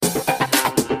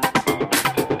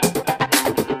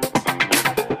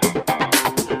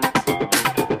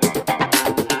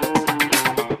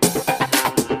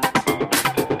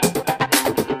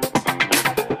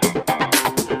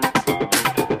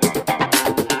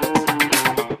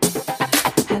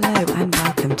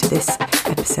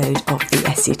episode of the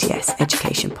SCTS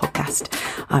Education Podcast.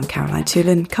 I'm Caroline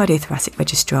Toolan, Cardiothoracic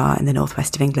Registrar in the North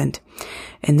West of England.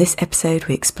 In this episode,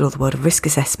 we explore the world of risk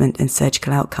assessment and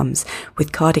surgical outcomes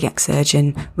with cardiac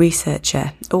surgeon,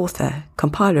 researcher, author,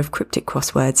 compiler of cryptic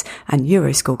crosswords and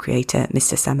Euroscore creator,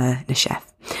 Mr. Samer Nashef.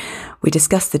 We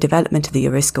discuss the development of the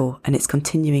Euroscore and its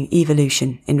continuing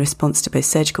evolution in response to both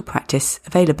surgical practice,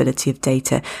 availability of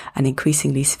data, and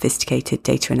increasingly sophisticated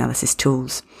data analysis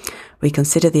tools. We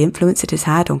consider the influence it has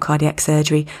had on cardiac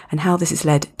surgery and how this has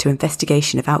led to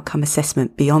investigation of outcome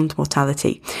assessment beyond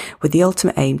mortality, with the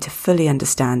ultimate aim to fully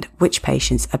understand which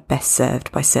patients are best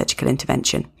served by surgical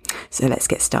intervention. So let's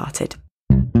get started.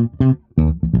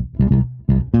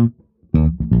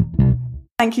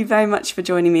 Thank you very much for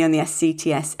joining me on the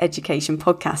SCTS Education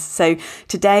Podcast. So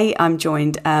today I'm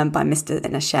joined by Mr.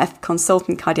 Nashef,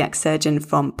 consultant cardiac surgeon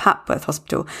from Papworth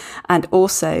Hospital, and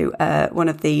also one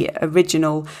of the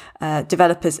original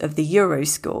developers of the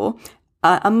Euroscore,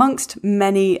 amongst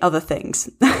many other things.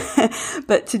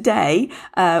 But today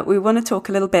we want to talk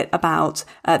a little bit about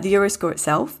the Euroscore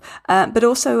itself, but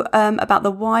also about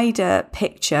the wider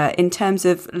picture in terms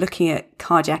of looking at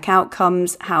cardiac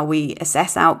outcomes, how we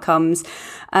assess outcomes,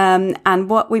 and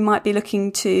what we might be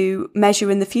looking to measure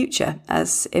in the future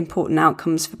as important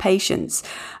outcomes for patients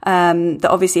that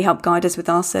obviously help guide us with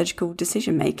our surgical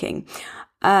decision making.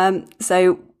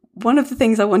 So one of the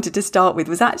things I wanted to start with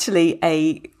was actually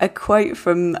a quote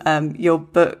from your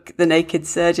book, The Naked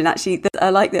Surgeon. Actually, I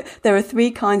like that there are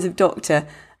three kinds of doctor: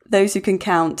 those who can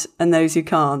count and those who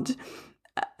can't.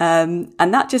 And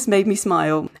that just made me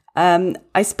smile.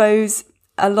 I suppose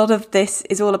a lot of this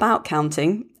is all about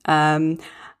counting. And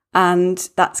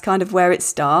that's kind of where it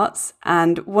starts.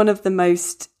 And one of the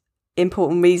most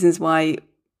important reasons why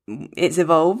it's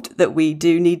evolved that we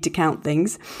do need to count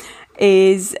things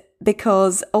is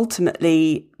because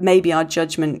ultimately maybe our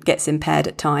judgment gets impaired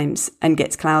at times and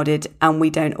gets clouded, and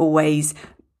we don't always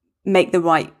make the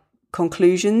right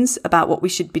conclusions about what we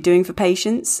should be doing for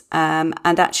patients. And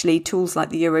actually tools like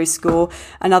the Euroscore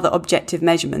and other objective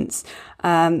measurements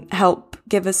help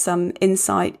give us some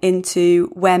insight into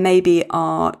where maybe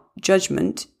our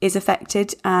judgment is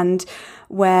affected and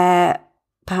where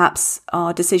perhaps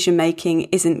our decision making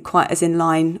isn't quite as in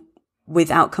line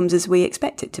with outcomes as we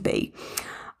expect it to be.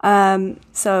 What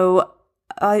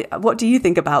do you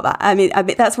think about that? I mean,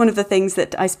 that's one of the things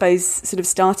that I suppose sort of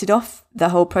started off the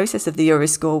whole process of the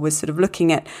Euroscore, was sort of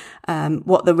looking at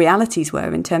what the realities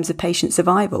were in terms of patient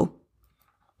survival.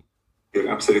 You're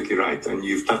absolutely right. And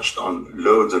you've touched on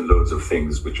loads and loads of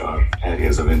things which are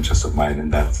areas of interest of mine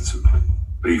in that sort of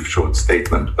brief, short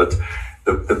statement. But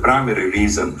the primary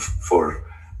reason for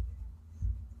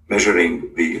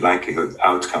measuring the likelihood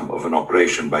outcome of an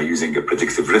operation by using a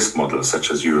predictive risk model such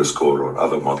as Euroscore or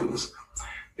other models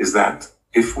is that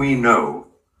if we know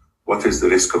what is the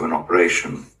risk of an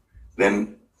operation,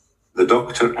 then the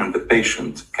doctor and the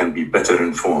patient can be better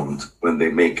informed when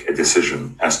they make a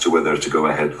decision as to whether to go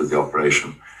ahead with the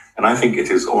operation. And I think it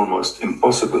is almost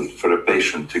impossible for a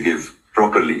patient to give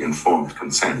properly informed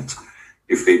consent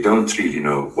if they don't really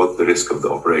know what the risk of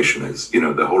the operation is. You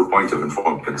know, the whole point of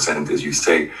informed consent is you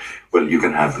say, well, you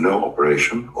can have no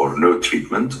operation or no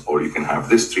treatment, or you can have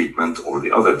this treatment or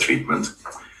the other treatment.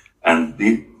 And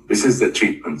this is the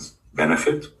treatment's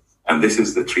benefit, and this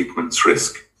is the treatment's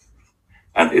risk.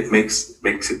 And it makes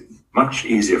it much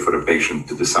easier for a patient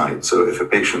to decide. So if a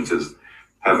patient is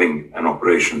having an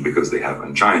operation because they have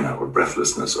angina or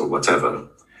breathlessness or whatever,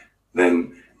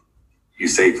 then you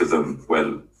say to them,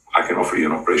 well, I can offer you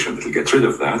an operation that will get rid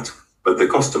of that, but the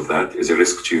cost of that is a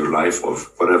risk to your life of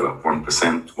whatever, 1%,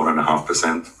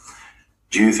 1.5%.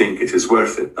 Do you think it is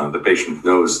worth it? Now, the patient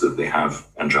knows that they have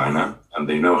angina and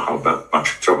they know how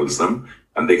much it troubles them,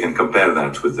 and they can compare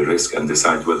that with the risk and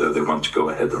decide whether they want to go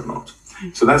ahead or not.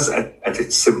 So that's at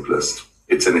its simplest.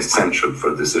 It's an essential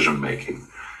for decision making.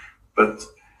 But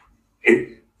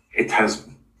it has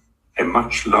a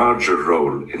much larger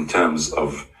role in terms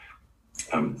of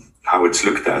how it's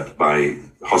looked at by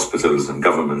hospitals and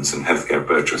governments and healthcare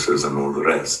purchasers and all the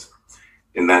rest.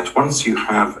 In that once you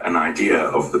have an idea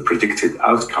of the predicted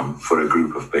outcome for a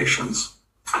group of patients,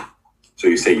 so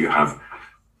you say you have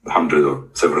 100 or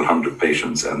several hundred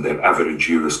patients and their average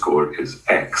Euroscore is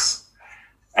X,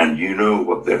 and you know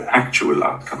what their actual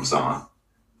outcomes are,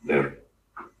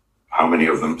 how many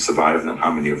of them survived and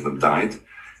how many of them died,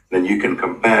 then you can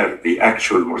compare the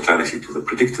actual mortality to the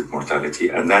predicted mortality,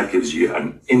 and that gives you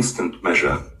an instant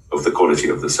measure of the quality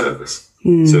of the service.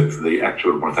 So if the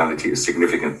actual mortality is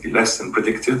significantly less than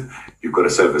predicted, you've got a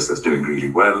service that's doing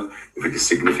really well. If it is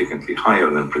significantly higher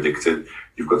than predicted,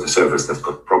 you've got a service that's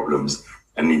got problems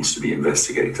and needs to be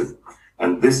investigated.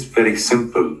 And this very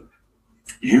simple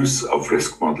use of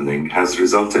risk modeling has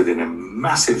resulted in a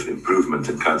massive improvement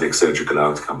in cardiac surgical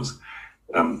outcomes.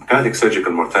 Cardiac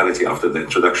surgical mortality after the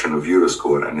introduction of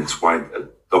Euroscore and its wide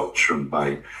adoption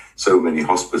by so many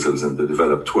hospitals in the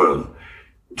developed world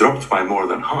dropped by more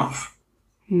than half,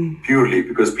 purely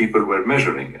because people were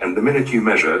measuring. And the minute you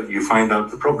measure, you find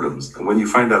out the problems. And when you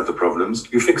find out the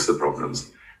problems, you fix the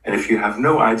problems. And if you have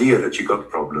no idea that you got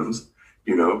problems,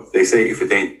 they say, if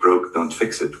it ain't broke, don't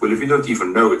fix it. Well, if you don't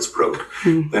even know it's broke,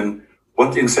 then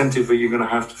what incentive are you going to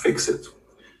have to fix it?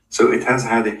 So it has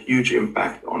had a huge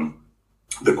impact on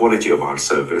the quality of our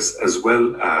service, as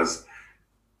well as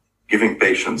giving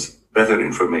patients better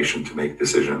information to make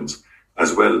decisions,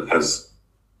 as well as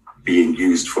being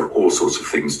used for all sorts of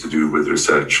things to do with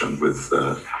research and with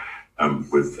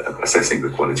assessing the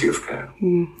quality of care.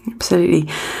 Absolutely.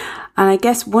 And I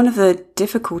guess one of the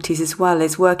difficulties as well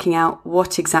is working out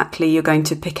what exactly you're going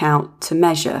to pick out to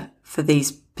measure for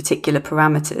these particular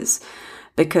parameters,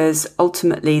 because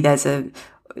ultimately there's a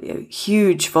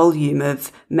huge volume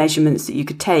of measurements that you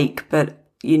could take, but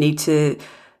you need to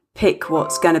pick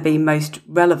what's going to be most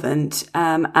relevant,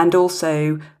 and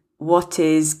also what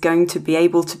is going to be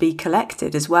able to be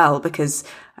collected as well, because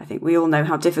I think we all know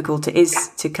how difficult it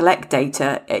is to collect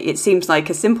data. It seems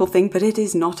like a simple thing, but it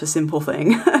is not a simple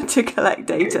thing to collect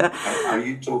data. Are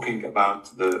you talking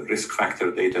about the risk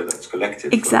factor data that's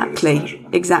collected?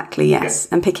 Exactly, yes.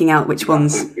 And picking out which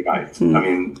ones. Right. I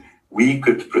mean, we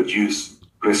could produce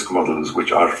risk models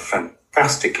which are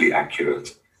fantastically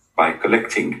accurate by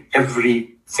collecting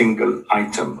every single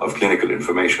item of clinical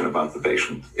information about the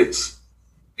patient.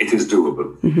 It is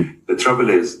doable. The trouble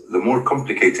is, the more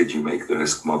complicated you make the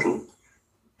risk model,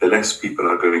 the less people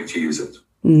are going to use it.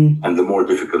 And the more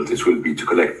difficult it will be to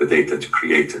collect the data to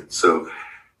create it. So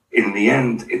in the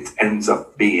end, it ends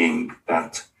up being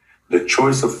that the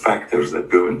choice of factors that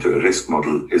go into a risk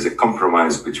model is a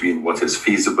compromise between what is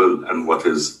feasible and what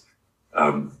is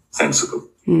sensible.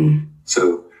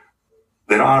 So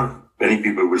there are many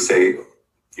people will say,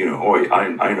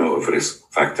 I know of risk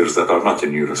factors that are not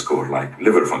in Euroscore, like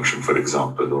liver function, for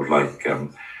example, or like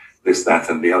this, that,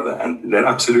 and the other. And they're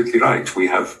absolutely right. We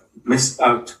have missed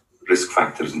out risk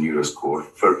factors in Euroscore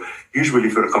usually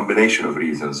for a combination of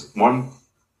reasons. One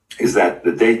is that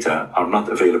the data are not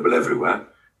available everywhere,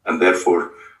 and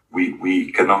therefore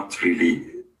we cannot really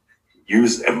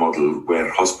use a model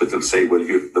where hospitals say, well,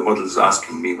 the model is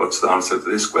asking me what's the answer to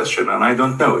this question, and I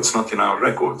don't know. It's not in our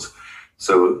records.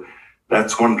 So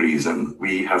that's one reason.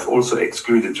 We have also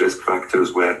excluded risk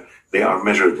factors where they are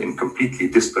measured in completely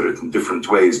disparate and different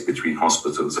ways between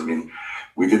hospitals. I mean,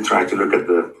 we did try to look at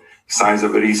the size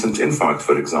of a recent infarct,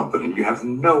 for example, and you have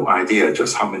no idea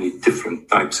just how many different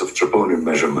types of troponin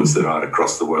measurements there are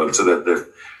across the world, so that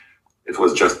it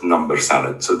was just number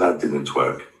salad. So that didn't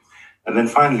work. And then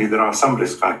finally, there are some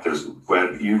risk factors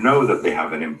where you know that they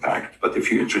have an impact, but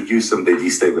if you introduce them, they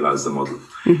destabilize the model.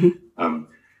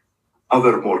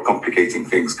 Other more complicating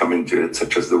things come into it,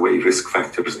 such as the way risk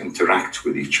factors interact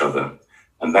with each other.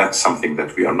 And that's something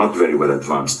that we are not very well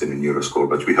advanced in Euroscore,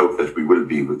 but we hope that we will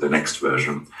be with the next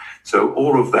version. So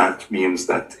all of that means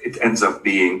that it ends up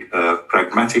being a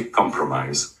pragmatic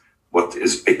compromise, what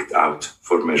is picked out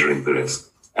for measuring the risk.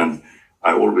 And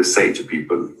I always say to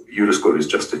people, Euroscore is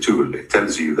just a tool. It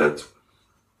tells you that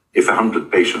if 100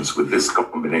 patients with this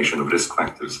combination of risk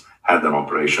factors had an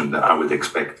operation, then I would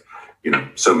expect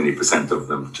so many % of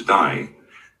them to die.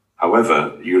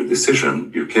 However, your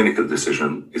clinical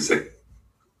decision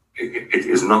it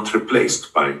is not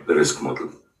replaced by the risk model.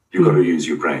 You've got to use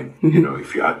your brain.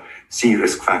 If you see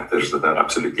risk factors that are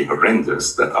absolutely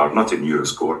horrendous, that are not in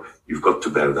Euroscore, you've got to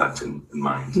bear that in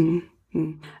mind.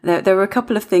 There were a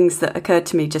couple of things that occurred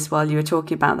to me just while you were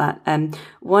talking about that.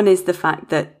 One is the fact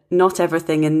that not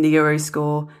everything in the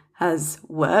Euroscore has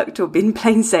worked or been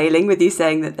plain sailing, with you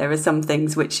saying that there are some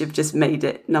things which have just made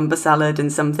it number salad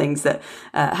and some things that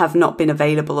have not been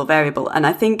available or variable. And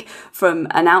I think from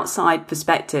an outside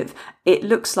perspective, it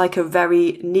looks like a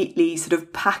very neatly sort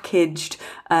of packaged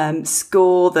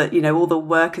score that, all the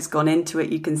work has gone into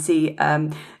it. You can see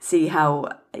how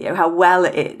well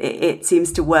it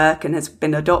seems to work and has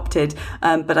been adopted.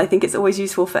 But I think it's always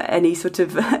useful for any sort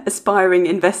of aspiring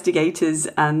investigators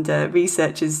and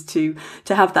researchers to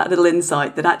have that little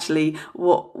insight that actually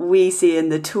what we see in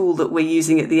the tool that we're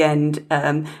using at the end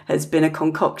has been a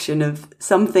concoction of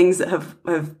some things that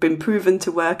have been proven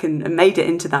to work and made it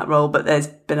into that role, but there's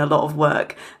been a lot of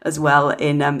work as well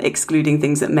in excluding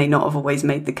things that may not have always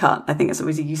made the cut. I think that's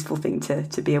always a useful thing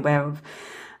to be aware of.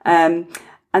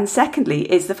 And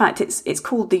secondly is the fact it's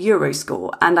called the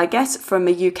Euroscore. And I guess from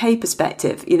a UK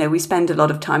perspective, we spend a lot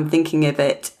of time thinking of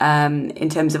it in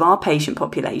terms of our patient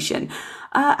population.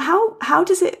 How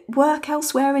does it work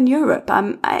elsewhere in Europe?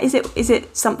 Is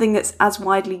it something that's as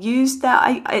widely used there?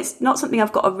 It's not something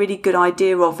I've got a really good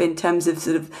idea of in terms of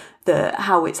sort of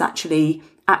how it's actually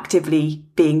actively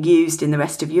being used in the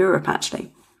rest of Europe,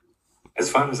 actually.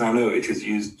 As far as I know, it is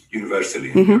used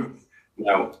universally in Europe.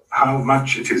 Now, how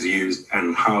much it is used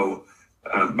and how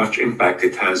much impact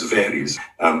it has varies.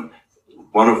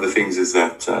 One of the things is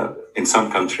that in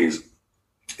some countries,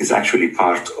 it's actually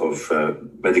part of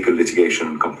medical litigation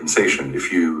and compensation.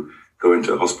 If you go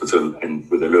into a hospital and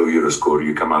with a low Euroscore,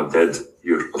 you come out dead,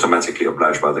 you're automatically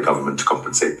obliged by the government to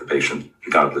compensate the patient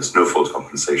regardless, no fault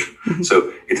compensation.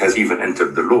 So it has even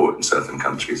entered the law in certain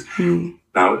countries.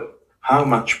 Now, how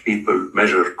much people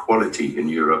measure quality in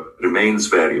Europe remains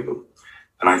variable.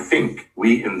 And I think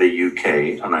we in the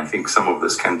UK, and I think some of the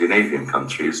Scandinavian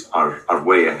countries are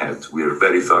way ahead. We are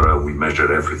very thorough. We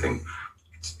measure everything.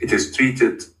 It is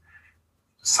treated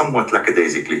somewhat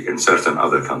lackadaisically in certain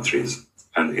other countries,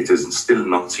 and it is still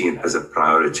not seen as a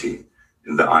priority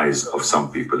in the eyes of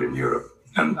some people in Europe.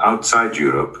 And outside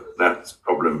Europe, that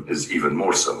problem is even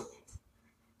more so.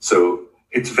 So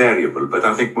it's variable, but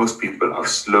I think most people are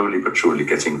slowly but surely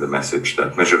getting the message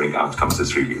that measuring outcomes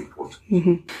is really important.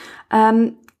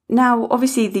 Now,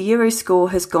 obviously, the Euroscore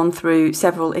has gone through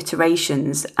several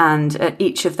iterations, and at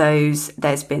each of those,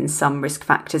 there's been some risk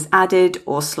factors added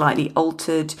or slightly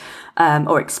altered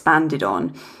or expanded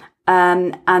on.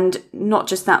 And not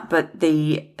just that, but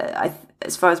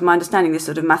as far as my understanding, this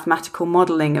sort of mathematical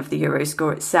modelling of the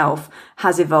Euroscore itself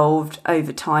has evolved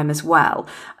over time as well.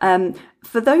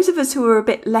 For those of us who are a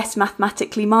bit less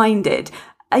mathematically minded,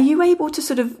 are you able to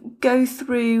sort of go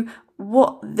through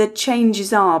what the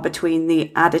changes are between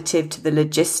the additive to the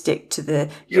logistic to the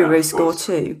Euroscore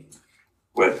 2?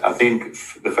 Well, I think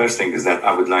the first thing is that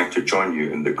I would like to join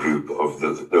you in the group of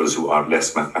those who are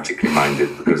less mathematically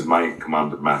minded, because my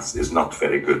command of maths is not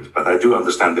very good. But I do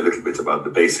understand a little bit about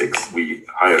the basics. We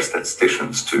hire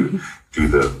statisticians to do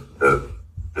the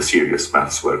serious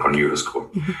maths work on Euroscore.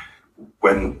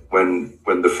 When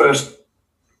the first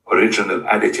original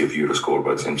additive Euroscore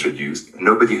was introduced,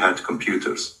 nobody had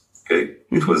computers. Okay,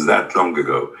 it was that long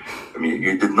ago. I mean,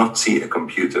 you did not see a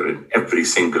computer in every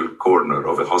single corner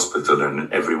of a hospital and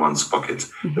in everyone's pocket.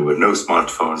 There were no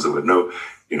smartphones. There were no,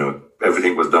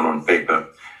 everything was done on paper.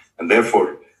 And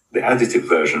therefore, the additive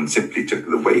version simply took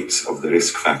the weights of the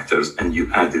risk factors and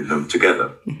you added them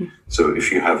together. So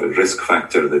if you have a risk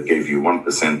factor that gave you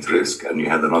 1% risk and you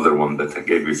had another one that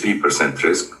gave you 3%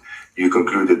 risk, you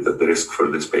concluded that the risk for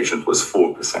this patient was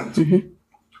 4%.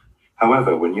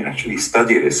 However, when you actually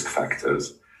study risk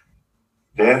factors,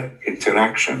 their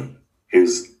interaction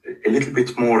is a little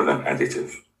bit more than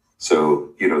additive.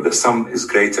 So, the sum is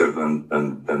greater than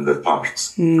the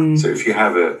parts. So if you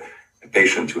have a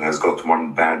patient who has got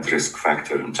one bad risk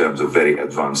factor in terms of very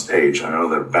advanced age and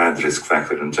another bad risk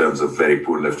factor in terms of very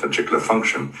poor left ventricular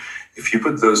function, if you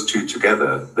put those two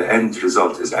together, the end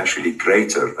result is actually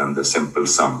greater than the simple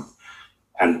sum.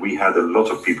 And we had a lot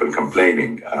of people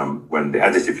complaining when the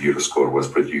additive Euroscore was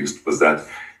produced, was that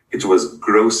it was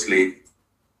grossly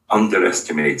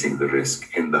underestimating the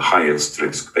risk in the highest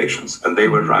risk patients. And they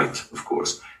were right, of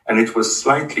course. And it was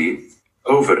slightly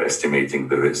overestimating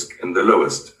the risk in the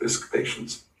lowest risk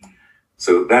patients.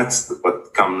 So that's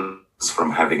what comes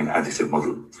from having an additive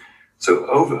model. So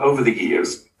over the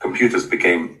years, computers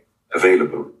became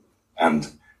available and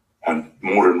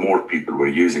more people were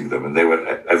using them, and they were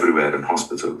everywhere in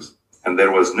hospitals. And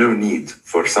there was no need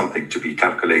for something to be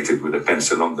calculated with a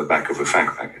pencil on the back of a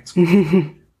fact packet.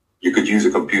 You could use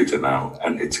a computer now,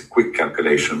 and it's a quick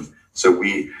calculation. So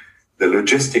the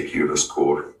logistic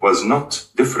Euroscore was not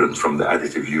different from the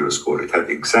additive Euroscore. It had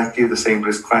exactly the same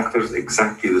risk factors,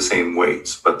 exactly the same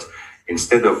weights, but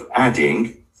instead of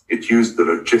adding, it used the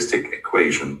logistic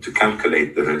equation to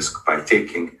calculate the risk by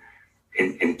taking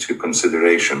into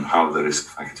consideration how the risk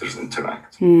factors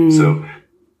interact. So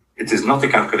it is not a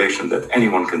calculation that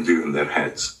anyone can do in their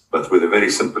heads, but with a very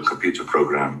simple computer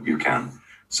program, you can.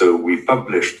 So we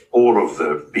published all of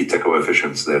the beta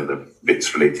coefficients there, the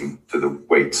bits relating to the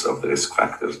weights of the risk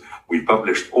factors. We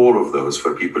published all of those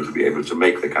for people to be able to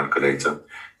make the calculator,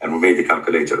 and we made the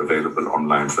calculator available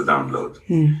online for download.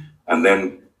 And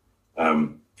then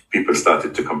people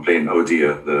started to complain, oh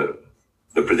dear,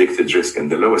 the predicted risk in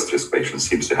the lowest risk patients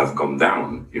seems to have gone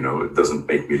down. It doesn't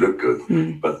make me look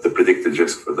good. But the predicted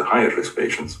risk for the higher risk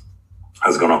patients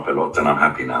has gone up a lot. And I'm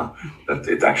happy now that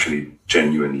it actually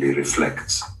genuinely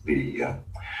reflects the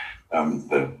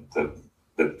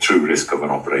the true risk of an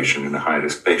operation in a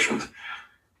high-risk patient.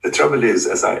 The trouble is,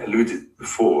 as I alluded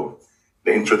before,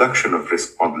 the introduction of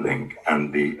risk modeling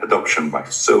and the adoption by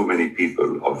so many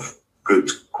people of good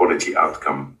quality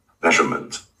outcome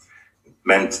measurement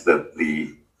meant that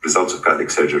the results of cardiac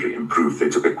surgery improved. They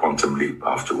took a quantum leap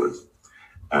afterwards.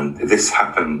 And this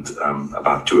happened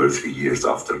about 2 or 3 years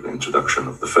after the introduction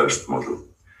of the first model.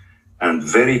 And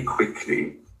very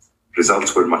quickly,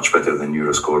 results were much better than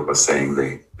Euroscore was saying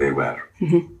they were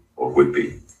or would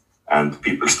be. And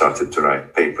people started to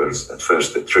write papers, at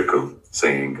first a trickle,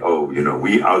 saying,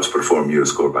 we outperform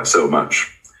Euroscore by so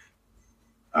much.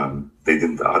 They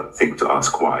didn't think to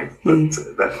ask why, but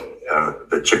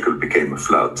the trickle became a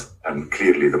flood, and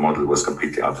clearly the model was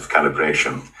completely out of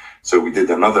calibration. So we did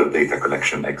another data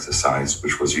collection exercise,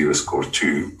 which was Euroscore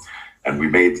 2, and we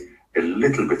made a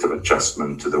little bit of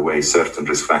adjustment to the way certain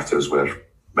risk factors were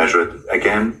measured,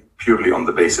 again, purely on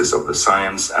the basis of the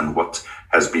science and what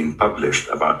has been published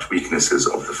about weaknesses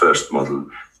of the first model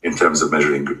in terms of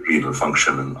measuring renal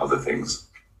function and other things.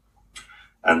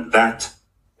 And that,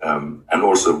 and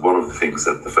also one of the things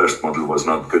that the first model was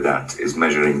not good at is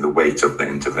measuring the weight of the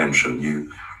intervention.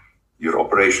 Your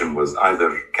operation was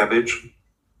either cabbage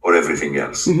or everything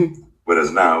else.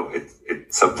 Whereas now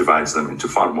it subdivides them into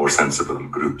far more sensible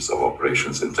groups of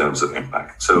operations in terms of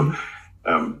impact. So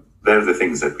they're the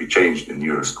things that we changed in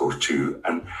Euroscore 2.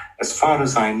 And as far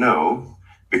as I know,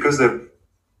 because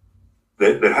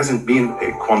there hasn't been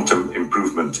a quantum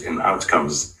improvement in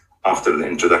outcomes after the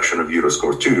introduction of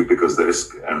Euroscore 2, because the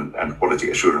risk and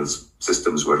quality assurance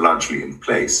systems were largely in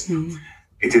place,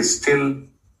 it is still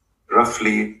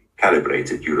roughly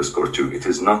calibrated, Euroscore 2. It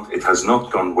has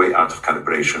not gone way out of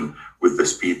calibration with the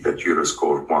speed that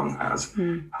Euroscore 1 has.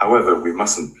 However, we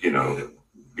mustn't,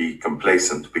 be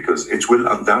complacent, because it will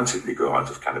undoubtedly go out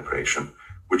of calibration,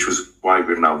 which was why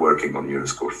we're now working on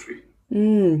Euroscore 3.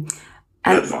 In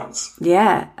advance.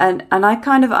 Yeah, and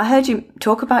I heard you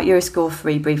talk about Euroscore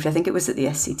 3 briefly. I think it was at the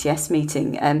SCTS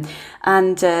meeting, and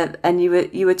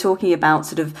you were talking about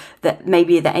sort of that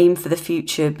maybe the aim for the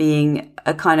future being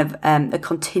a kind of a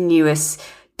continuous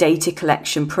data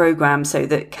collection program, so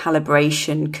that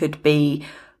calibration could be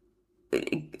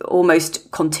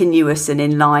almost continuous and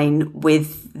in line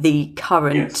with the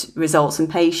current results in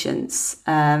patients.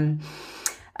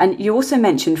 And you also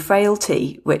mentioned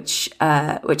frailty, which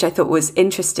I thought was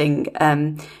interesting,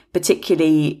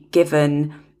 particularly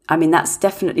given, that's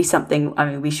definitely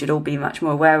something, we should all be much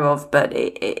more aware of, but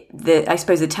I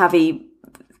suppose the TAVI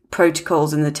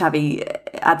protocols and the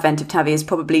advent of TAVI has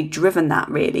probably driven that,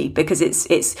 really, because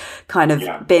it's kind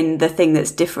of been the thing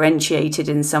that's differentiated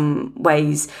in some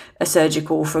ways a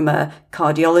surgical from a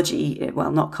cardiology,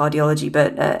 well, not cardiology,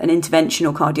 but an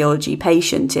interventional cardiology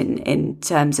patient in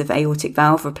terms of aortic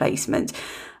valve replacement.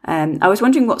 I was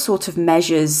wondering what sort of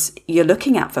measures you're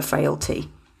looking at for frailty.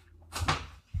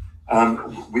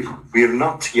 We're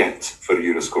not yet for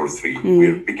Euroscore 3.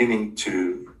 We're beginning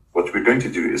to, what we're going to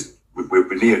do is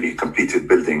we've nearly completed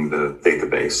building the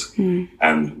database,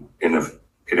 and in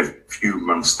a few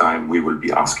months' time, we will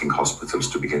be asking hospitals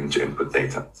to begin to input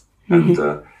data. And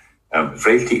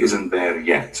frailty isn't there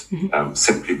yet,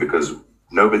 simply because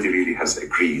nobody really has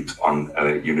agreed on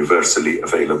a universally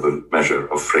available measure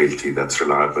of frailty that's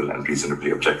reliable and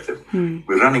reasonably objective.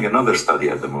 We're running another study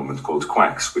at the moment called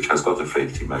QUACS, which has got a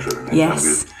frailty measure in it,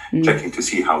 and we're checking to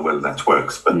see how well that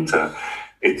works. But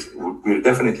we're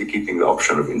definitely keeping the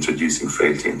option of introducing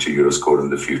frailty into Euroscore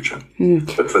in the future.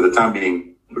 But for the time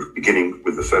being, we're beginning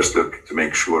with the first look to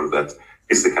make sure that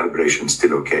is the calibration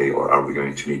still okay, or are we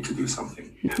going to need to do something?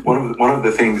 One of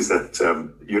the things that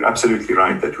you're absolutely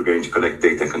right that we're going to collect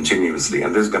data continuously,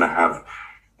 and this is going to have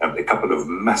a couple of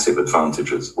massive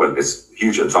advantages. Well, it's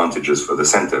huge advantages for the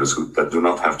centers that do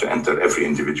not have to enter every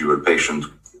individual patient.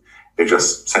 They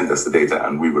just send us the data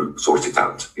and we will sort it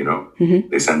out,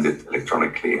 They send it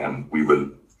electronically and we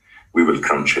will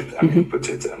crunch it and input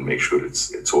it and make sure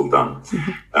it's all done.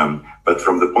 But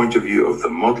from the point of view of the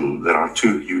model, there are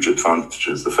two huge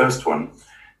advantages. The first one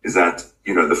is that,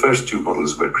 the first two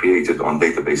models were created on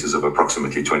databases of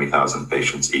approximately 20,000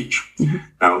 patients each.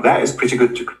 Now, that is pretty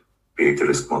good to create a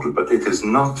risk model, but it is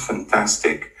not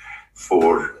fantastic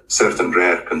for certain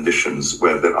rare conditions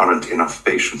where there aren't enough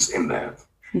patients in there.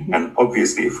 And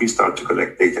obviously, if we start to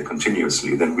collect data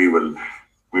continuously, then we will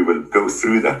go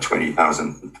through that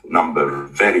 20,000 number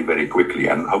very, very quickly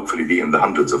and hopefully be in the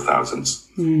hundreds of thousands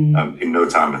in no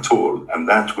time at all. And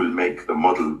that will make the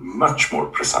model much more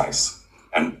precise,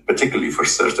 and particularly for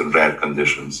certain rare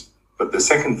conditions. But the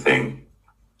second thing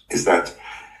is that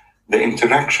the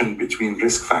interaction between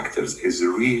risk factors is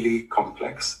really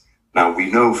complex. Now,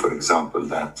 we know, for example,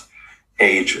 that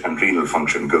age and renal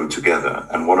function go together.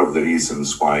 And one of the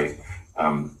reasons why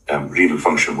renal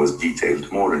function was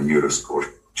detailed more in Euroscore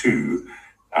 2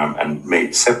 and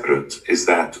made separate is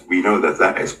that we know that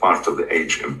that is part of the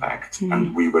age impact.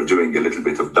 And we were doing a little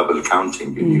bit of double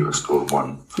counting in Euroscore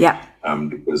 1. Yeah.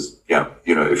 Because,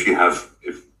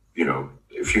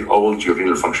 if you're old, your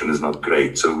renal function is not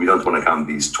great. So we don't want to count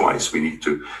these twice. We need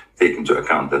to take into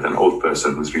account that an old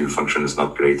person whose renal function is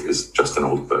not great is just an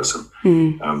old person.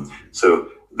 So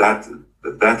that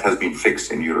has been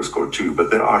fixed in Euroscore 2. But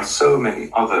there are so many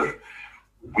other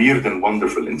weird and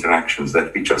wonderful interactions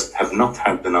that we just have not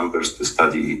had the numbers to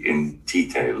study in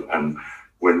detail. And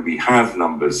when we have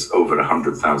numbers over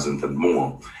 100,000 and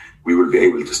more, we will be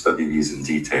able to study these in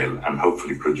detail and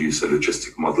hopefully produce a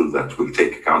logistic model that will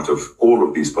take account of all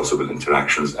of these possible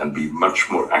interactions and be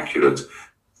much more accurate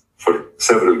for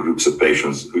several groups of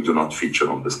patients who do not feature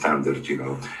on the standard,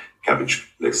 CABG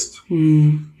list.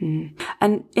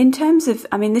 And in terms of,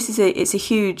 it's a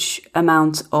huge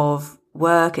amount of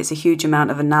work, it's a huge amount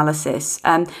of analysis.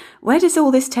 Where does all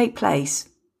this take place?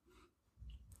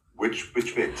 Which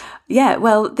bit? Yeah,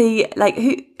 well,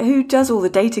 who does all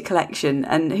the data collection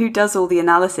and who does all the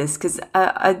analysis? Because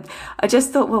I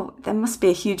just thought, well, there must be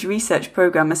a huge research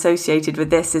program associated with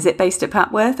this. Is it based at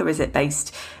Papworth or is it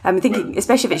based? I'm thinking,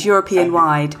 especially if it's European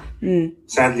wide.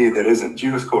 Sadly, there isn't.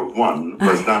 Euroscore 1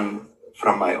 was done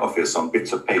from my office on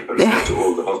bits of paper sent to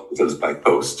all the hospitals by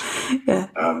post,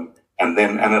 and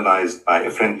then analysed by a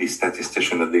friendly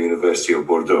statistician at the University of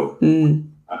Bordeaux.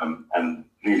 And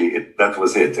really, that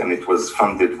was it. And it was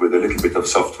funded with a little bit of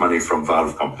soft money from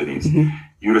valve companies.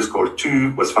 Euroscore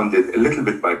 2 was funded a little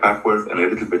bit by Papworth and a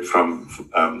little bit from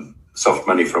soft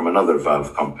money from another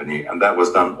valve company. And that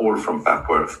was done all from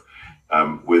Papworth,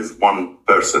 with one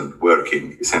person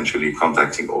working, essentially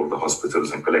contacting all the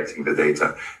hospitals and collecting the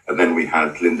data. And then we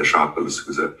had Linda Sharples,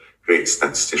 who's a great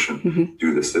statistician,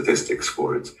 do the statistics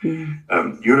for it.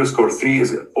 Euroscore 3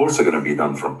 is also going to be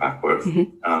done from Papworth.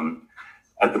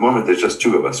 At the moment, there's just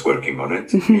two of us working on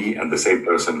it, me and the same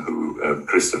person who,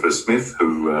 Christopher Smith,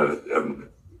 who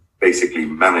basically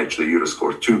managed the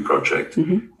Euroscore 2 project.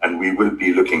 And we will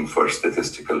be looking for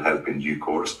statistical help in due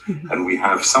course. And we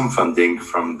have some funding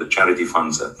from the charity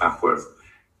funds at Papworth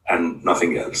and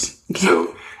nothing else.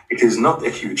 So it is not a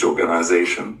huge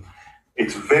organization.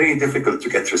 It's very difficult to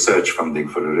get research funding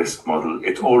for a risk model.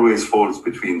 It always falls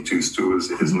between two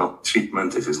stools. It is not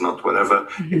treatment. It is not whatever.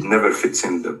 It never fits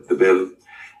in the bill.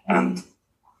 And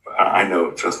I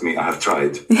know, trust me, I have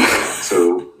tried.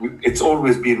 So it's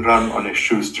always been run on a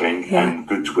shoestring and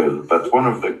goodwill. But one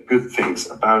of the good things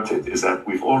about it is that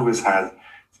we've always had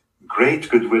great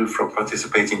goodwill from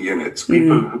participating units.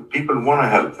 People want to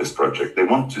help this project. They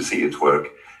want to see it work.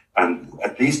 And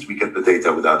at least we get the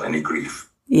data without any grief.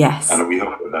 Yes. And we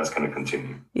hope that that's going to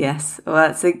continue. Yes.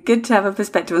 Well, it's good to have a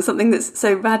perspective on something that's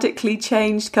so radically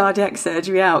changed cardiac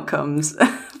surgery outcomes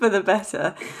for the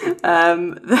better.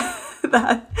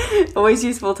 That always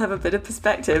useful to have a bit of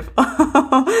perspective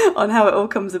on how it all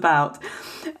comes about.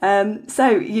 So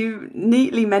you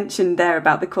neatly mentioned there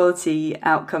about the quality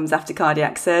outcomes after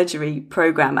cardiac surgery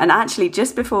program. And actually,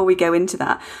 just before we go into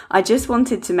that, I just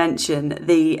wanted to mention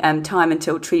the time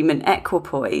until treatment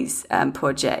equipoise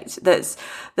project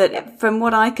that from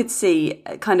what I could see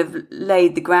kind of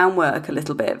laid the groundwork a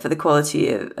little bit for the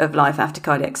quality of life after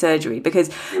cardiac surgery,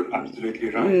 because you're absolutely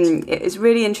right. It's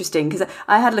really interesting because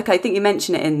I had a look. I think you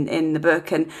mention it in the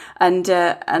book, and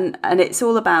it's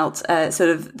all about sort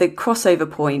of the crossover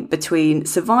point between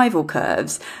survival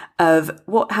curves of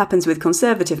what happens with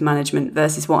conservative management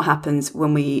versus what happens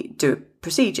when we do a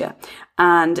procedure.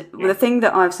 And the thing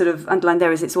that I've sort of underlined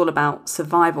there is it's all about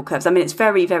survival curves. I mean, it's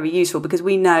very, very useful because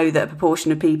we know that a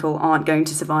proportion of people aren't going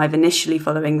to survive initially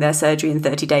following their surgery in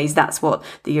 30 days. That's what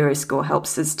the Euroscore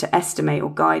helps us to estimate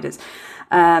or guide us.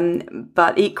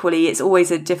 But equally, it's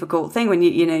always a difficult thing when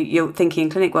you're thinking in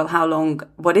clinic, well,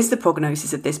 what is the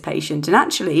prognosis of this patient? And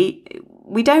actually,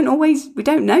 we don't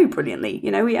know brilliantly.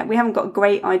 We haven't got a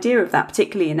great idea of that,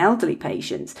 particularly in elderly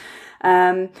patients.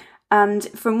 And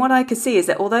from what I could see is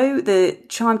that although the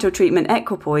time to treatment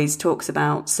equipoise talks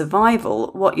about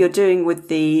survival, what you're doing with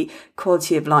the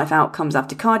quality of life outcomes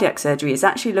after cardiac surgery is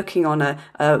actually looking on a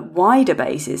wider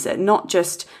basis at not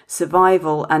just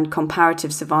survival and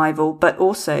comparative survival, but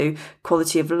also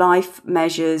quality of life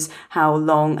measures,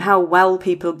 how well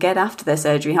people get after their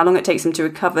surgery, how long it takes them to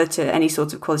recover to any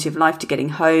sort of quality of life, to getting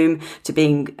home, to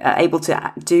being able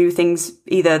to do things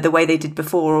either the way they did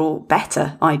before or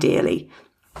better, ideally.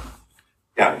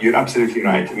 Yeah, you're absolutely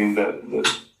right. I mean,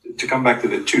 to come back to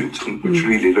the TOOT, which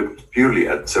really looked purely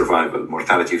at survival,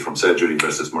 mortality from surgery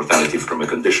versus mortality from a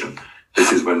condition,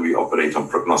 This is when we operate on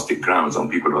prognostic grounds on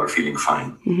people who are feeling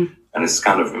fine. And it's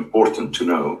kind of important to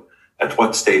know at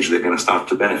what stage they're going to start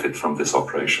to benefit from this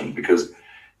operation. Because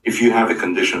if you have a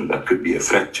condition that could be a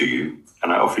threat to you,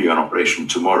 and I offer you an operation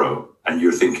tomorrow, and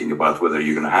you're thinking about whether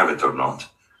you're going to have it or not,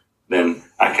 then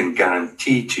I can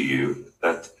guarantee to you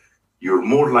that you're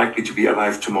more likely to be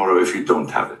alive tomorrow if you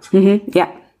don't have it.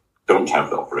 Yeah. Don't have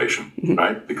the operation,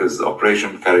 right? Because the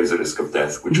operation carries a risk of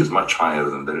death, which is much higher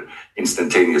than the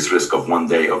instantaneous risk of one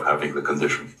day of having the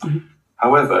condition.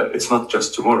 However, it's not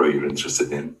just tomorrow you're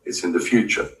interested in, it's in the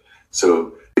future.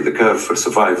 So the curve for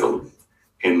survival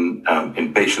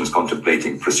in patients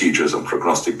contemplating procedures on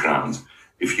prognostic grounds,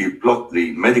 if you plot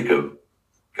the medical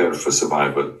curve for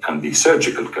survival and the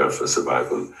surgical curve for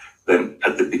survival, then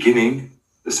at the beginning,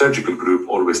 the surgical group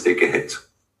always take a hit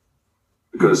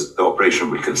because the operation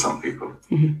will kill some people.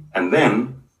 And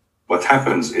then what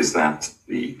happens is that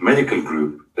the medical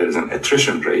group, there is an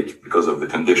attrition rate because of the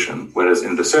condition, whereas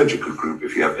in the surgical group,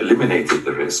 if you have eliminated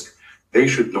the risk, they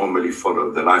should normally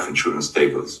follow the life insurance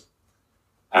tables.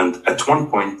 And at one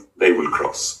point, they will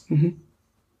cross.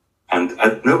 And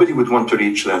nobody would want to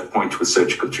reach that point with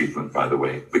surgical treatment, by the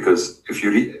way, because if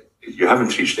you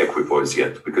haven't reached equipoise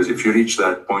yet, because if you reach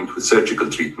that point with surgical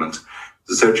treatment,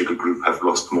 the surgical group have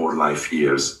lost more life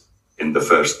years in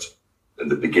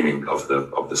the beginning of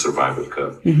the survival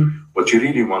curve. What you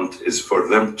really want is for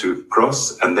them to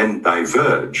cross and then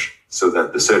diverge so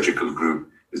that the surgical group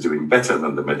is doing better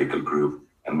than the medical group.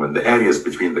 And when the areas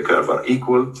between the curve are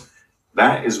equal,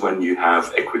 that is when you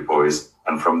have equipoise.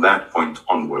 And from that point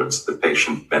onwards, the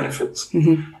patient benefits.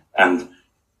 And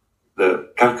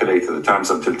the calculator, the times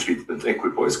until treatment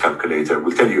equipoise calculator,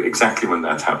 will tell you exactly when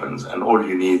that happens. And all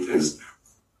you need is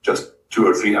just 2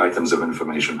 or 3 items of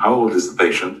information. How old is the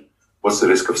patient? What's the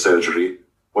risk of surgery?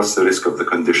 What's the risk of the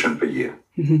condition per year?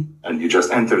 And you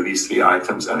just enter these 3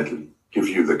 items and it'll give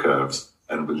you the curves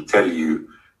and will tell you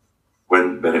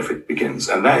when benefit begins.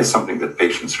 And that is something that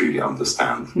patients really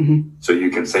understand. So you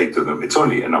can say to them, it's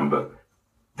only a number,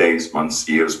 days, months,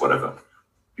 years, whatever.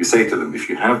 You say to them, if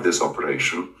you have this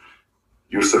operation,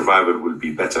 your survival will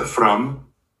be better from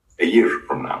a year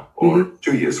from now, or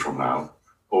 2 years from now,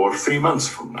 or 3 months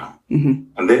from now.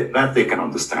 And that they can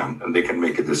understand, and they can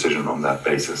make a decision on that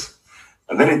basis.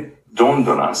 And then it dawned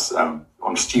on us,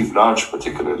 on Steve Large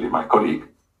particularly, my colleague,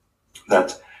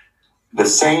 that the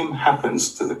same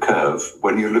happens to the curve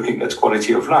when you're looking at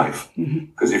quality of life.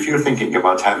 Because if you're thinking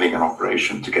about having an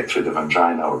operation to get rid of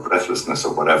angina or breathlessness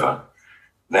or whatever,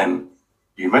 then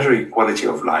you measure your quality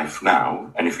of life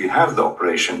now. And if you have the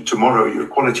operation, tomorrow your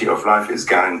quality of life is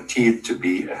guaranteed to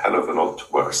be a hell of a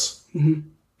lot worse.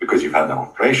 Because you've had an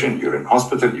operation, you're in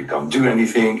hospital, you can't do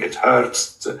anything, it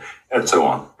hurts, and so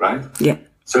on, right? Yeah.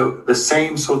 So the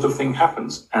same sort of thing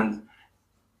happens. And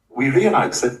we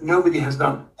realize that nobody has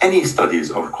done any studies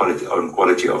on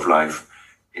quality of life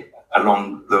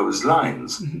along those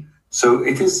lines. So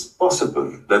it is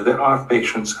possible that there are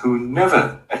patients who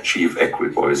never achieve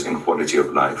equipoise in quality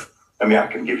of life. I mean, I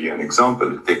can give you an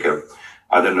example. Take a,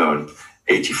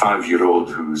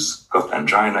 85-year-old who's got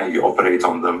angina, you operate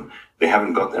on them. They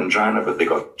haven't got angina, but they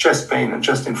got chest pain and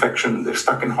chest infection, and they're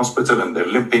stuck in hospital and they're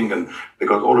limping and they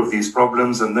got all of these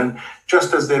problems. And then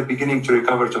just as they're beginning to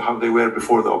recover to how they were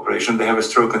before the operation, they have a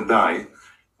stroke and die.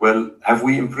 Well, have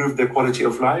we improved their quality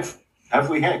of life? Have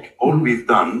we? Heck, all we've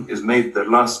done is made their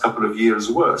last couple of years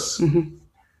worse.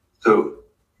 So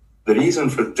the reason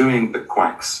for doing the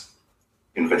QACS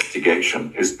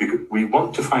investigation is because we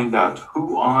want to find out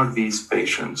who are these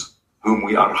patients whom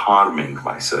we are harming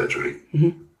by surgery.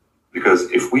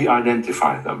 Because if we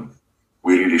identify them,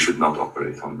 we really should not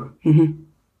operate on them.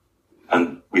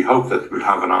 And we hope that we'll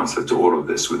have an answer to all of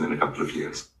this within a couple of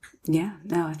years. Yeah,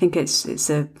 no, I think it's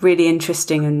a really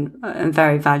interesting and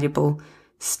very valuable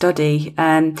study.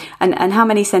 And how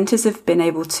many centres have been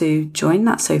able to join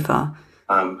that so far?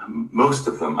 Most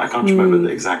of them. I can't remember the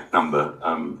exact number.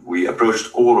 We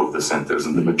approached all of the centres,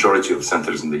 and the majority of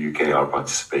centres in the UK are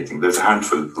participating. There's a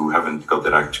handful who haven't got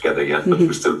their act together yet, but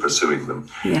we're still pursuing them.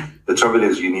 Yeah. The trouble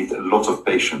is you need a lot of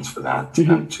patience for that.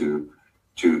 And to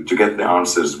get the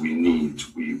answers we need,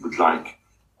 we would like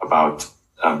about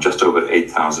just over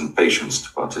 8,000 patients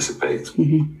to participate.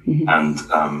 And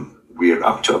we're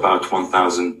up to about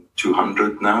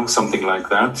 1,200 now, something like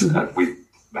that. We've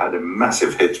had a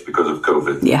massive hit because of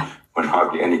COVID, when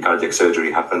hardly any cardiac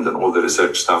surgery happened and all the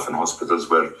research staff in hospitals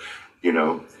were,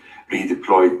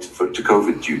 redeployed to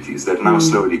COVID duties. They're now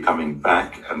slowly coming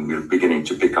back, and we're beginning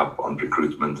to pick up on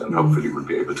recruitment, and hopefully we'll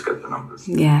be able to get the numbers.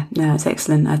 Yeah, no, it's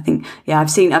excellent. I think, I've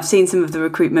seen some of the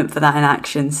recruitment for that in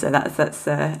action. So that's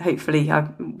hopefully, I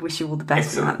wish you all the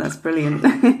best for that. That's brilliant.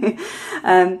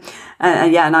 And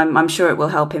I'm sure it will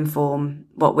help inform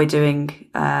what we're doing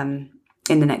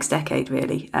in the next decade,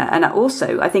 really. And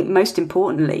also, I think most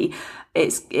importantly,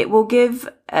 it will give,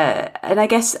 and I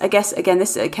guess again,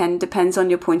 this again depends on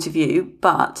your point of view,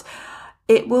 but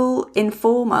it will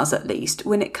inform us at least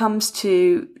when it comes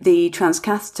to the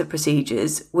transcatheter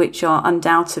procedures, which are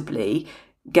undoubtedly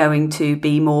going to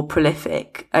be more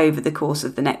prolific over the course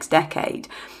of the next decade.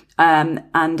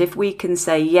 And if we can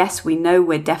say, yes, we know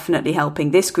we're definitely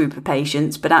helping this group of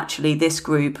patients, but actually this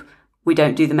group, we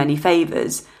don't do them any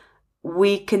favours,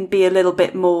 we can be a little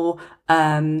bit more,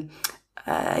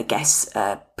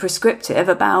 prescriptive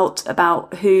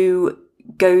about who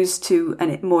goes to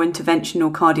a more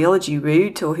interventional cardiology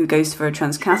route, or who goes for a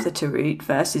transcatheter route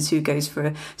versus who goes for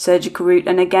a surgical route.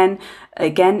 And again,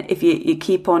 if you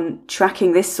keep on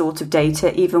tracking this sort of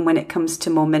data, even when it comes to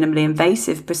more minimally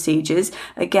invasive procedures,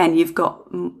 again, you've got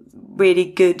really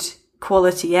good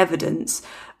quality evidence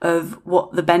of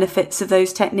what the benefits of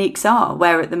those techniques are,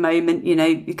 where at the moment,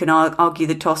 you can argue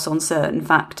the toss on certain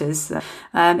factors.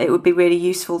 It would be really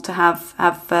useful to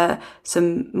have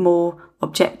some more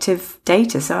objective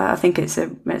data. So I think it's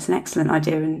an excellent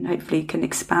idea, and hopefully can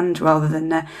expand rather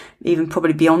than even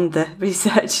probably beyond the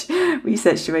research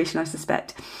duration, I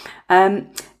suspect.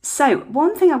 So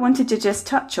one thing I wanted to just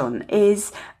touch on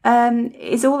is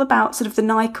all about sort of the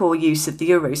NiCOR use of the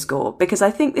Euroscore, because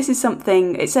I think this is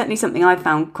it's certainly something I've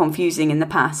found confusing in the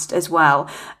past as well,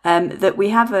 that we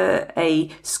have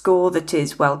a score that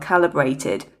is well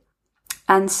calibrated.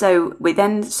 And so we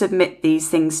then submit these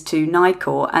things to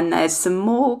NiCOR, and there's some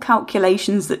more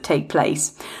calculations that take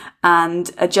place and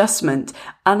adjustment.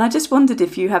 And I just wondered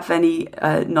if you have any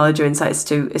knowledge or insight as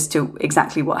to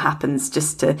exactly what happens,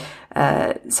 just to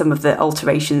some of the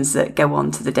alterations that go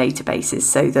on to the databases,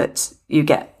 so that you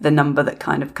get the number that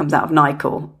kind of comes out of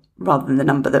NiCOR rather than the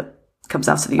number that comes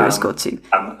out of the Euroscore too.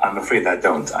 I'm afraid I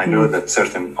don't. I know that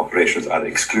certain operations are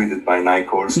excluded by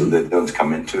NiCOR, so they don't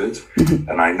come into it.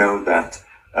 And I know that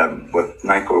what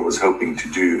NiCOR was hoping to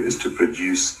do is to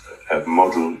produce a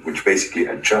model which basically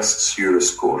adjusts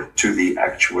Euroscore to the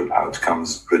actual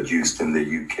outcomes produced in the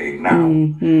UK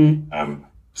now.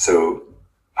 So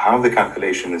how the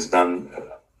calculation is done,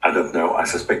 I don't know. I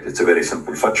suspect it's a very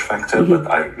simple fudge factor, but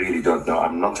I really don't know.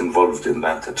 I'm not involved in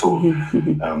that at all.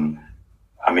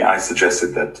 I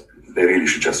suggested that they really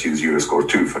should just use Euroscore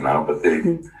 2 for now, but they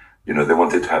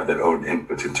wanted to have their own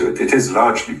input into it. It is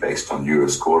largely based on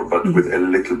Euroscore, but with a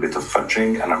little bit of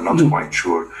fudging, and I'm not quite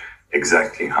sure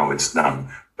exactly how it's done.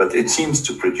 But it seems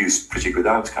to produce pretty good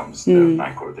outcomes, the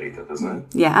NiCOR data, doesn't it?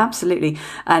 Yeah, absolutely.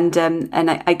 And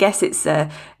I guess it's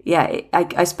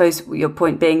I suppose your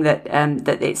point being that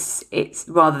that it's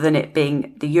rather than it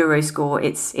being the Euroscore,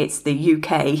 it's the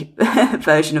UK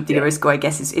version of the Euroscore, I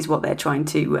guess, is what they're trying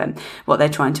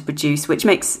to produce, which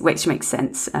makes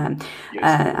sense. Yes,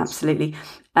 absolutely.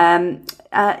 And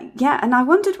I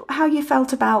wondered how you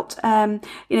felt about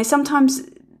sometimes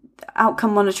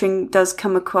outcome monitoring does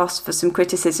come across for some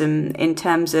criticism in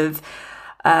terms of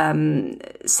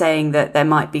saying that there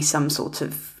might be some sort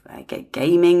of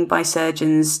gaming by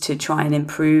surgeons to try and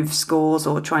improve scores,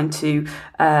 or trying to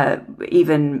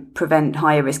even prevent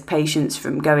higher risk patients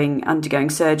from undergoing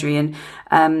surgery.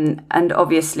 And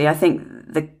obviously, I think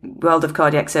the world of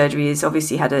cardiac surgery has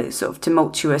obviously had a sort of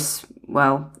tumultuous,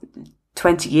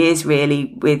 20 years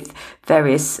really, with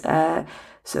various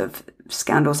sort of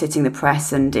scandals hitting the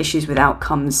press and issues with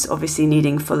outcomes obviously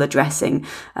needing full addressing,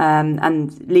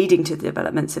 and leading to the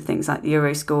developments of things like the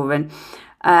Euroscore.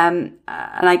 And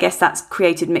I guess that's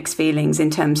created mixed feelings in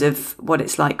terms of what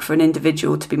it's like for an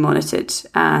individual to be monitored.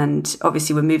 And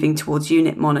obviously we're moving towards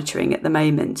unit monitoring at the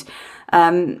moment.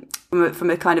 From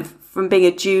being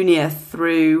a junior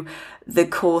through the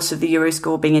course of the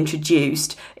Euroscore being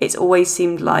introduced, it's always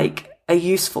seemed like a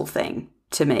useful thing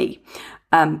to me.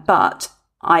 But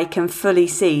I can fully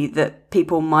see that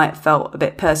people might have felt a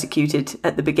bit persecuted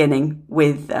at the beginning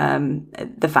with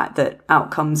the fact that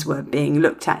outcomes were being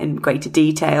looked at in greater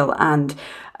detail, and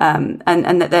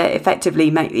that they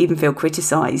effectively may even feel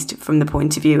criticised from the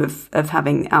point of view of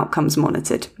having outcomes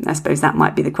monitored. I suppose that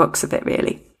might be the crux of it,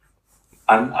 really.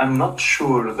 I'm not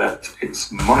sure that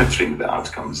it's monitoring the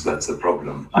outcomes that's the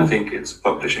problem. I think it's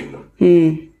publishing them.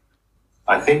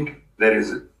 I think there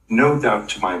is no doubt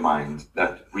to my mind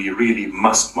that we really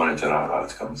must monitor our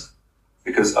outcomes,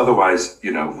 because otherwise,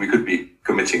 we could be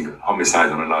committing homicide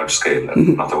on a large scale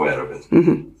and not aware of it.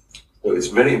 So it's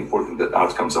very important that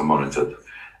outcomes are monitored,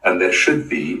 and there should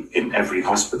be in every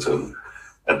hospital,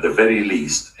 at the very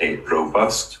least, a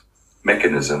robust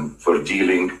mechanism for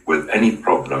dealing with any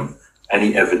problem,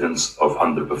 any evidence of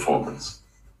underperformance.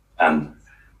 And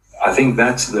I think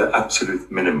that's the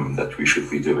absolute minimum that we should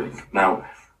be doing. Now,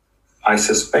 I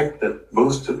suspect that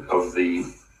most of the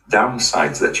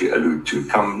downsides that you allude to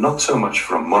come not so much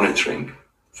from monitoring,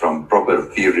 from proper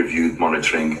peer-reviewed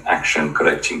monitoring, action,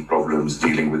 correcting problems,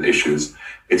 dealing with issues.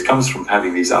 It comes from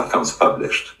having these outcomes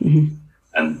published. Mm-hmm.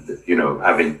 And,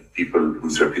 having people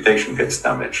whose reputation gets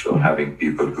damaged, or having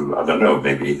people who, I don't know,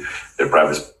 maybe their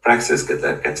private practice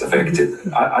gets affected.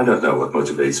 Mm-hmm. I don't know what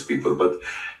motivates people, but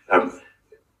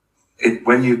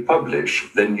when you publish,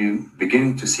 then you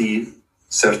begin to see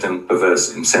certain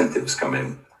perverse incentives come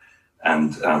in.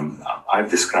 And I've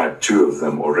described two of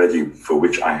them already for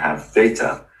which I have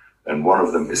data. And one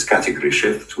of them is category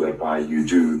shift, whereby you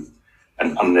do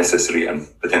an unnecessary and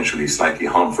potentially slightly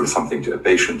harmful something to a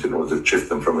patient in order to shift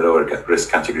them from a lower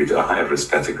risk category to a higher risk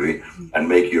category, and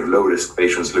make your low risk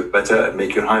patients look better and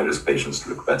make your high risk patients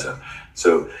look better.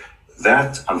 So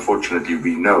that, unfortunately,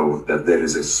 we know that there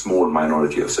is a small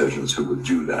minority of surgeons who will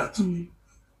do that. Mm.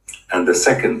 And the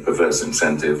second perverse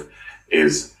incentive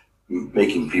is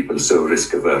making people so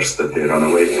risk averse that they run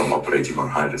away from operating on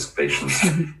high risk patients,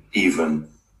 even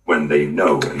when they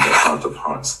know in their heart of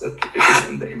hearts that it is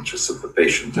in the interests of the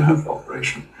patient to have the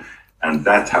operation. And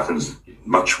that happens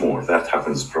much more. That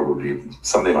happens probably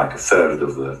something like a third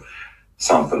of the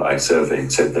sample I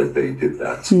surveyed said that they did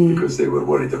that because they were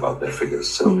worried about their figures.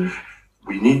 So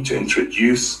we need to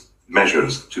introduce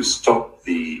measures to stop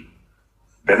the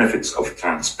benefits of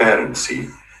transparency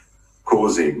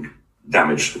causing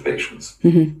damage to patients.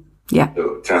 Mm-hmm. Yeah.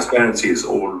 So transparency is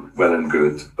all well and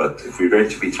good, but if we're going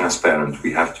to be transparent,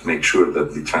 we have to make sure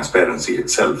that the transparency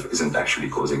itself isn't actually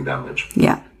causing damage.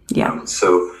 Yeah. Yeah.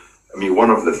 One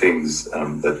of the things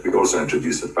that we also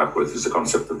introduced at Papworth is the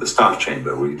concept of the star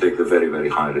chamber, where you take the very, very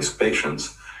high risk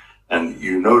patients and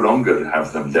you no longer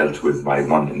have them dealt with by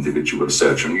one individual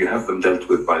surgeon, you have them dealt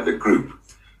with by the group,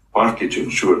 partly to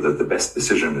ensure that the best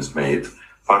decision is made,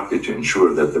 partly to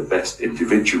ensure that the best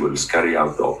individuals carry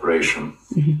out the operation,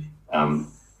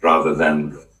 rather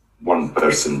than one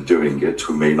person doing it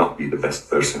who may not be the best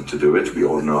person to do it. We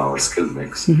all know our skill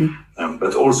mix.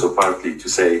 But also partly to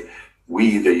say,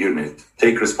 we, the unit,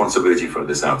 take responsibility for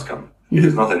this outcome. It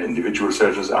is not an individual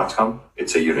surgeon's outcome,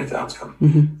 it's a unit outcome.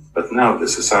 But now the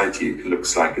society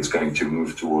looks like it's going to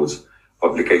move towards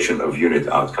publication of unit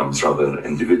outcomes rather than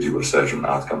individual surgeon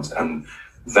outcomes. And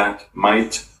that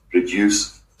might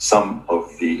reduce some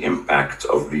of the impact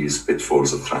of these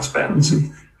pitfalls of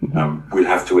transparency. We'll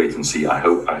have to wait and see. I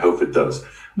hope it does.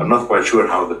 I'm not quite sure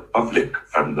how the public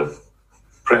and the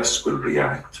press will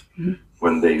react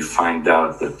when they find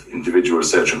out that individual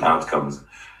surgeon outcomes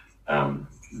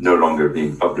no longer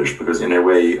being published, because in a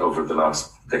way, over the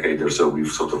last decade or so, we've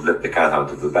sort of let the cat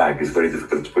out of the bag. It's very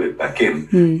difficult to put it back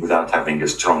in without having a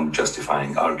strong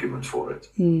justifying argument for it.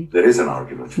 There is an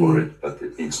argument for it, but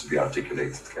it needs to be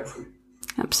articulated carefully.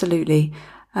 Absolutely.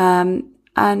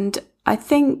 And I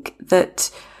think that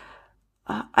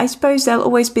I suppose there'll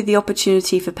always be the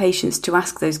opportunity for patients to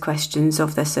ask those questions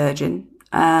of their surgeon.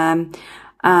 And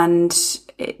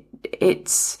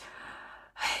it's,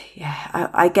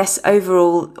 I guess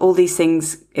overall, all these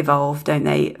things evolve, don't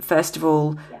they? First of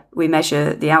all, we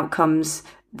measure the outcomes,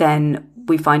 then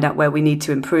we find out where we need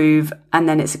to improve, and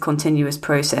then it's a continuous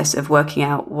process of working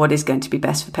out what is going to be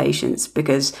best for patients,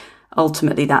 because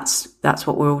ultimately that's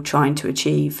what we're all trying to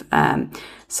achieve.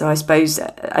 So I suppose,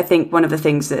 I think one of the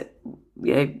things that,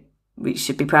 we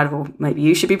should be proud of, or maybe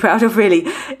you should be proud of really,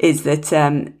 is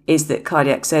that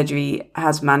cardiac surgery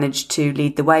has managed to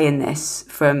lead the way in this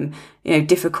from,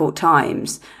 difficult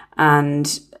times.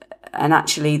 And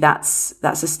actually that's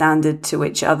a standard to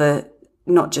which other,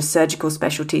 not just surgical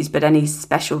specialties, but any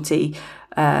specialty,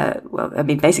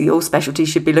 basically all specialties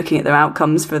should be looking at their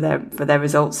outcomes for their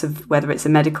results of whether it's a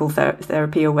medical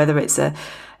therapy or whether it's an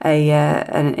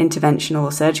interventional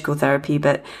or surgical therapy,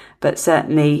 but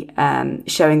certainly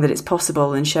showing that it's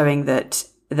possible and showing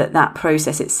that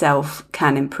process itself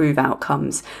can improve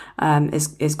outcomes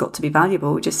is got to be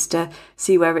valuable. Just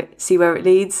see where it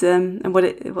leads and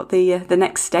what the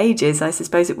next stage is. I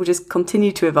suppose it will just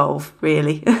continue to evolve,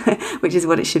 really, which is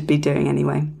what it should be doing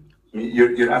anyway.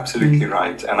 You're absolutely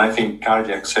right. And I think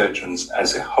cardiac surgeons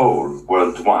as a whole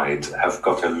worldwide have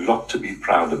got a lot to be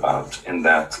proud about, in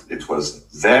that it was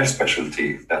their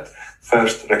specialty that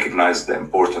first recognized the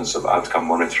importance of outcome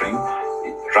monitoring,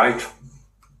 right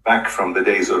back from the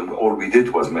days when all we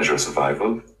did was measure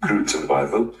survival, crude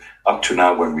survival, up to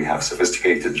now when we have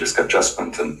sophisticated risk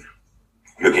adjustment and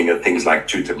looking at things like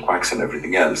tooth and quacks and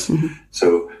everything else.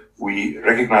 So we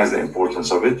recognized the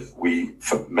importance of it. We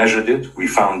measured it. We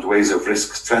found ways of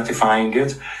risk stratifying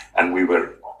it, and we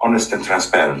were honest and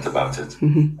transparent about it.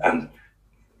 And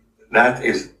that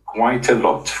is quite a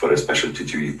lot for a specialty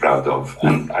to be proud of.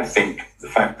 And I think the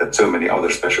fact that so many other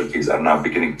specialties are now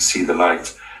beginning to see the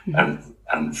light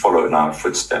and follow in our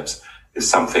footsteps is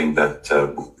something that,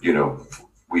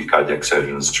 we cardiac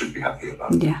surgeons should be happy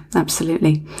about. Yeah,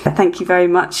 absolutely. Thank you very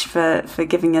much for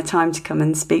giving your time to come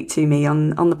and speak to me on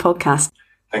the podcast.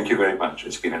 Thank you very much.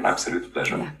 It's been an absolute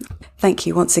pleasure. Yeah. Thank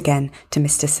you once again to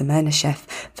Mr. Samer Nashef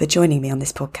for joining me on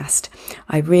this podcast.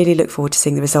 I really look forward to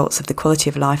seeing the results of the quality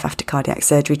of life after cardiac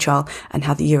surgery trial and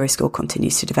how the Euroscore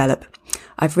continues to develop.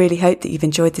 I've really hoped that you've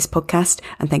enjoyed this podcast,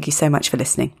 and thank you so much for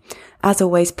listening. As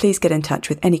always, please get in touch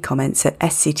with any comments at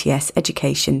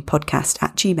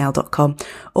sctseducationpodcast@gmail.com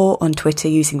or on Twitter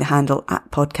using the handle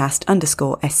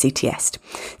 @podcast_SCTS.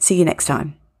 See you next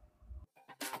time.